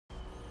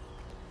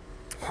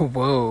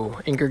Whoa,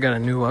 Anchor got a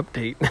new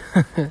update.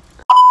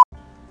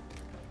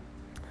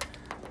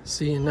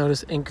 See,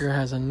 notice Anchor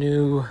has a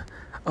new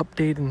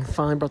update and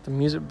finally brought the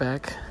music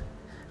back.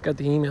 Got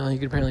the email. You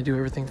could apparently do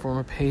everything from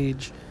a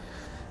page,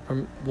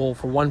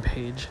 for one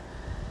page.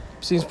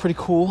 Seems pretty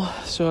cool.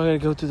 So I gotta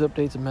go through the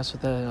updates and mess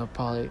with that, and I'll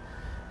probably,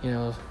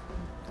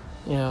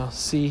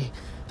 see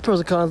the pros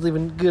and cons,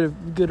 leaving good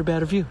or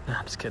bad review. Nah,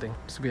 I'm just kidding.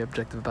 Just to be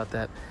objective about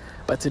that.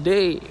 But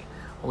today,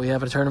 we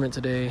have a tournament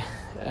today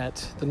at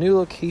the new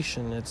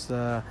location. It's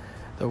I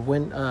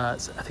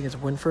think it's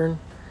Winford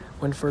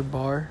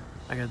Bar.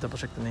 I gotta double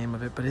check the name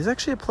of it, but it's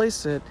actually a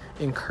place that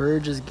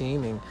encourages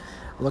gaming.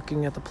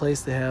 Looking at the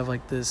place, they have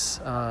like this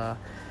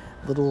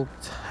little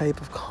type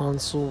of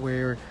console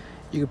where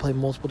you can play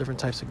multiple different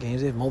types of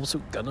games. They have Mobile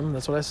Suit Gundam.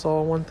 That's what I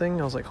saw on one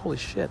thing. I was like, holy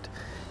shit.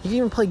 You can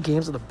even play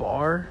games at the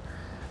bar,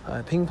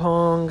 ping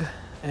pong,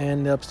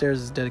 and the upstairs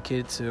is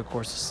dedicated to, of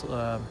course,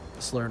 the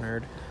Slur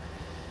Nerd.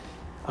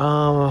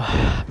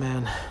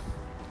 Man.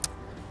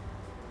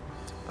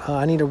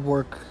 I need to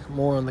work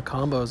more on the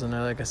combos, and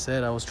like I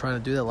said, I was trying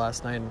to do that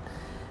last night. And,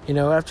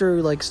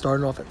 after like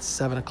starting off at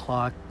 7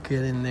 o'clock,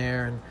 get in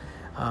there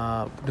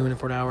and doing it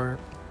for an hour,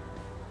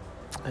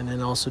 and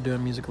then also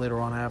doing music later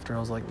on after, I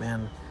was like,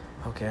 man,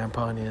 okay, I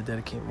probably need to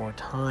dedicate more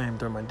time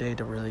during my day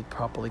to really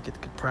properly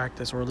get good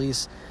practice, or at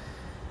least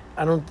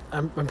I'm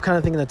kind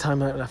of thinking that time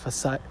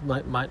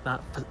might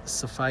not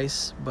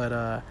suffice, but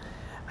I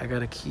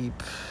want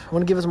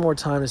to give us more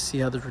time to see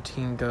how the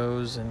routine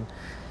goes. And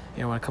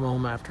when I come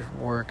home after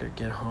work, I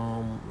get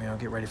home,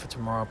 get ready for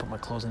tomorrow, put my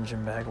clothes in the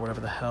gym bag or whatever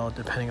the hell,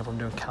 depending if I'm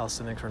doing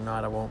calisthenics or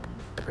not. I won't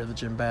prepare the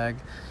gym bag.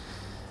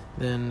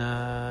 Then,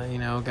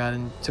 got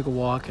in, took a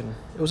walk, and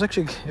it was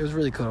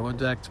really cool. I went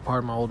back to part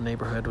of my old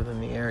neighborhood within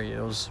the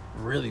area. It was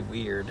really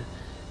weird.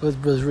 It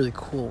was really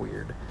cool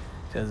weird,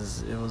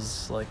 because it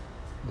was like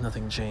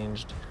nothing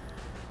changed.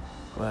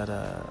 But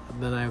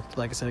then I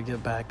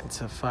get back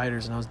into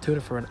fighters, and I was doing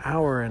it for an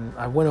hour, and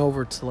I went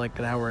over to like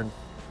an hour and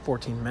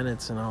 14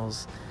 minutes, and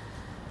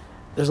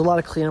there's a lot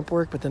of cleanup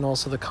work, but then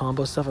also the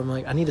combo stuff. I'm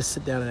like, I need to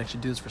sit down and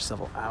actually do this for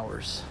several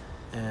hours.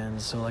 And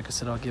so, like I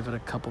said, I'll give it a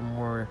couple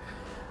more,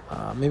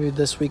 maybe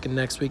this week and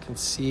next week, and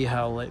see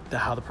how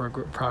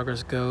the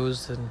progress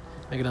goes, and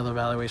make another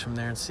evaluation from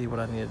there and see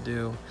what I need to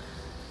do.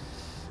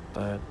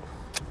 But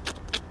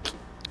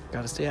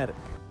gotta stay at it.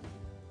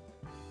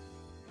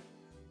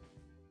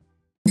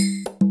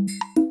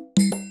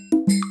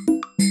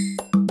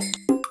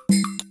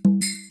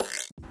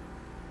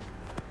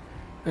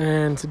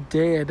 And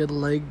today I did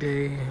leg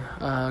day.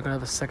 I'm gonna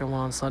have a second one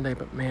on Sunday,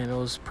 but man, it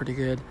was pretty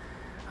good.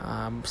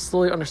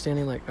 Slowly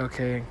understanding, like,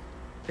 okay,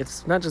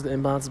 it's not just the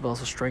imbalance, but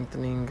also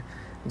strengthening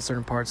in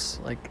certain parts.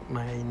 Like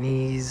my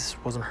knees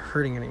weren't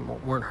hurting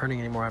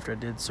anymore after I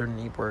did certain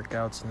knee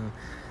workouts, and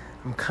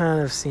I'm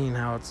kind of seeing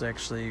how it's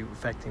actually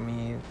affecting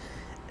me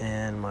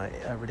and my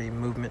everyday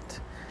movement.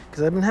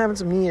 Because I've been having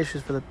some knee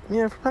issues for the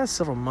past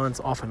several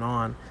months, off and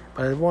on.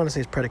 But I want to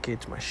say it's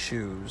predicated to my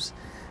shoes,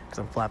 because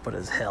I'm flat-footed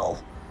as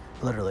hell.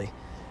 Literally.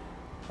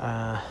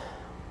 Man,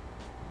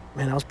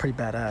 that was pretty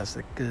badass.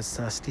 Like this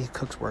Steve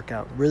Cook's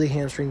workout, really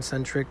hamstring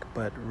centric,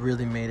 but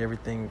really made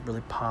everything really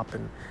pop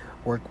and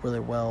work really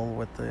well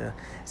with the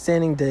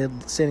standing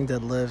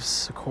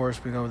deadlifts. Of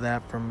course, we go with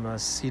that from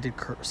seated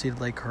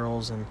leg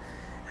curls, and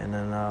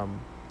then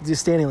the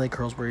standing leg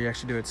curls where you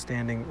actually do it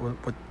standing,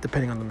 with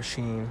depending on the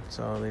machine.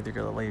 So they either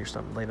gotta lay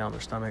down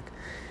their stomach.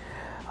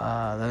 Then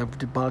I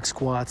did box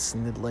squats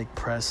and did leg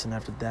press, and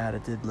after that I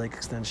did leg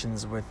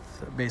extensions with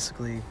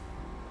basically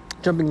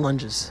jumping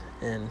lunges.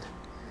 And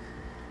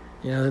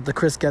the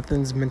Chris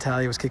Gethens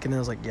mentality was kicking in. I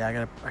was like, yeah,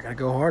 I gotta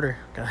go harder.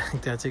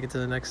 Gotta take it to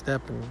the next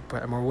step and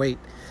put more weight.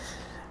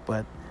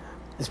 But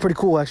it's pretty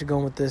cool actually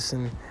going with this.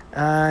 And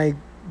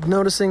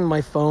noticing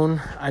my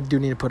phone, I do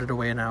need to put it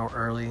away an hour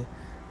early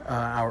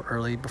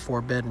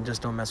before bed, and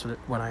just don't mess with it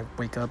when I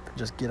wake up.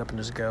 Just get up and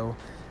just go,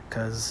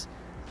 because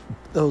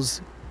those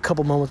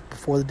couple moments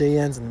before the day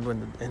ends and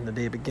when the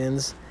day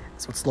begins,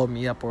 it's what slowed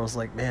me up. Where I was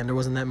like, man, there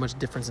wasn't that much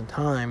difference in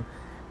time,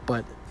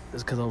 but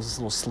it's because I was just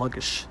a little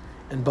sluggish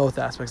in both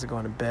aspects of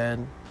going to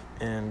bed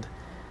and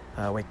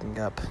waking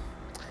up.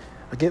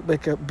 I'll get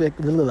back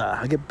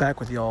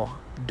with y'all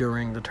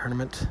during the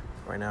tournament.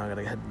 Right now I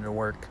gotta head into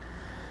work.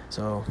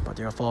 So, but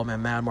you gotta follow me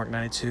at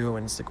MadMark92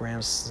 on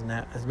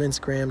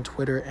Instagram,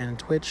 Twitter, and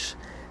Twitch.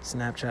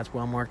 Snapchat's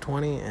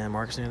WellMark20, and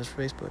Marcus Sanders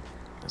for Facebook.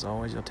 As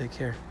always, y'all take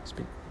care.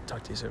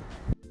 Talk to you soon.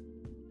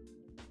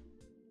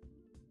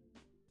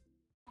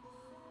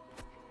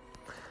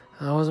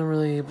 I wasn't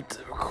really able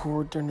to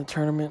record during the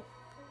tournament.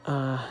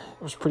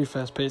 It was pretty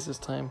fast-paced this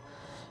time.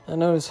 I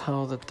noticed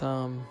how that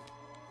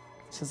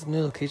since the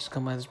new locations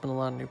come by, there's been a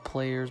lot of new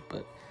players,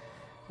 but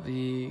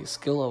the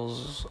skill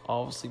levels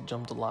obviously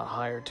jumped a lot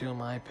higher too, in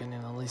my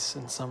opinion, at least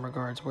in some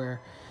regards,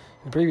 where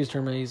in the previous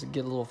tournament I used to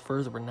get a little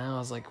further, but now I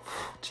was like,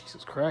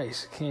 Jesus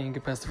Christ, I can't even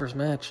get past the first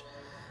match.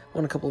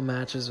 Won a couple of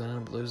matches and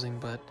ended up losing,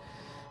 but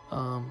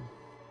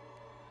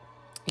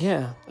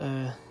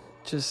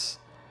just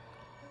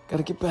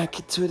gotta get back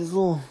into it. It's a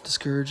little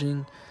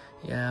discouraging,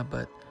 yeah,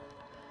 but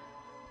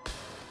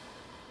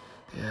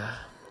yeah,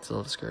 it's a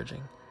little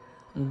discouraging.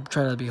 I'm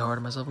trying not to be hard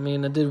on myself. I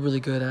mean, I did really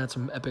good. I had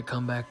some epic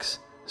comebacks,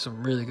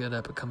 some really good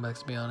epic comebacks,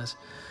 to be honest.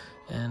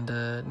 And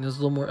it was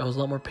a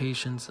lot more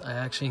patience.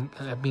 I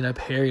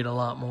parried a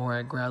lot more.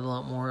 I grabbed a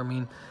lot more. I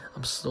mean,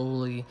 I'm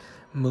slowly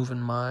moving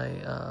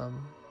my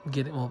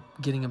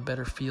getting a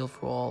better feel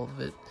for all of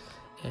it,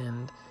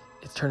 and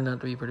it's turning out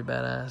to be pretty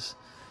badass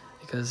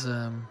because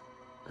I'm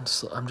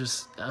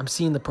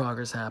seeing the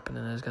progress happen,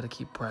 and I just got to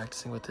keep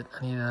practicing with it.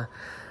 I need to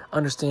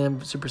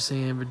understand Super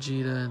Saiyan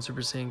Vegeta and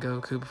Super Saiyan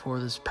Goku before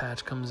this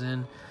patch comes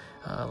in.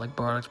 Like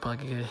Bardock's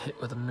probably gonna get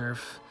hit with a nerf.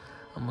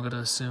 I'm going to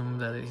assume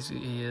that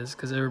he is,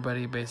 because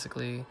everybody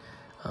basically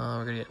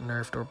are going to get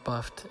nerfed or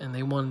buffed, and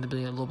they wanted to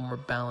be a little more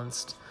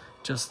balanced,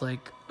 just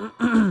like,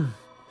 and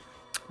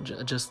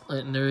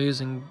they're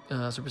using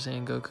Super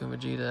Saiyan Goku and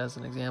Vegeta as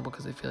an example,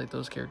 because they feel like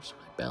those characters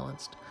are like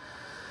balanced.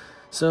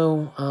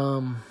 So,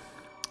 I'm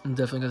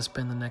definitely going to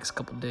spend the next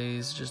couple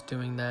days just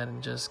doing that,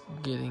 and just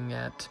getting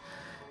at,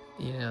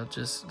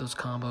 just those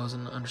combos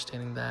and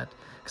understanding that.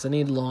 Because I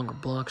need longer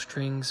block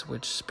strings,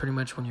 which pretty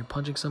much when you're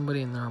punching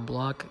somebody and they're on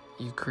block,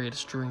 you create a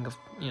string of,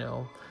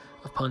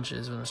 of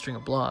punches with a string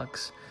of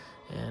blocks.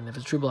 And if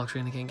it's a true block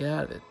string, they can't get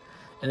out of it.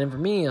 And then for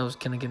me, I was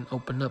kind of getting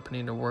opened up. I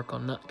need to work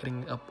on not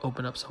getting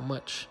opened up so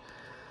much.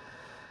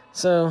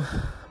 So,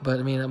 but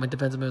I mean, my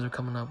defensive moves are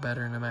coming out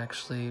better, and I'm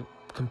actually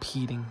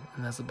competing,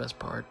 and that's the best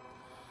part.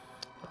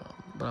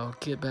 But I'll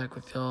get back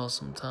with y'all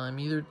sometime,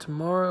 either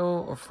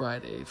tomorrow or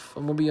Friday.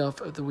 I'm going to be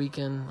off at the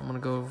weekend. I'm going to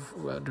go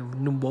to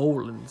New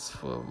Orleans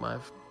for my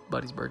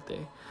buddy's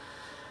birthday.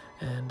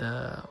 And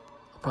I'll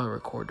probably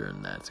record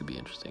during that. It's going to be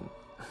interesting.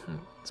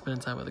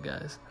 Spending time with the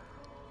guys.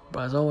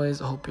 But as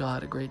always, I hope y'all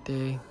had a great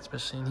day,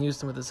 especially in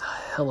Houston with this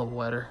hella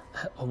weather.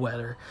 You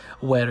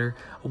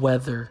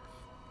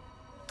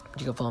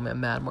can follow me at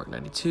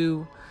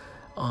MadMark92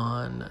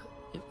 on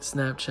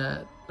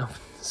Snapchat. No,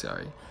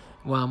 sorry.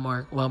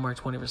 Wildmark20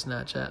 for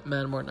Snapchat,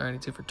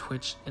 MadMark92 for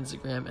Twitch,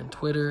 Instagram, and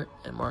Twitter,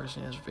 and Marcus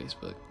Nunez for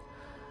Facebook.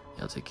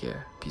 Y'all take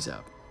care. Peace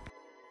out.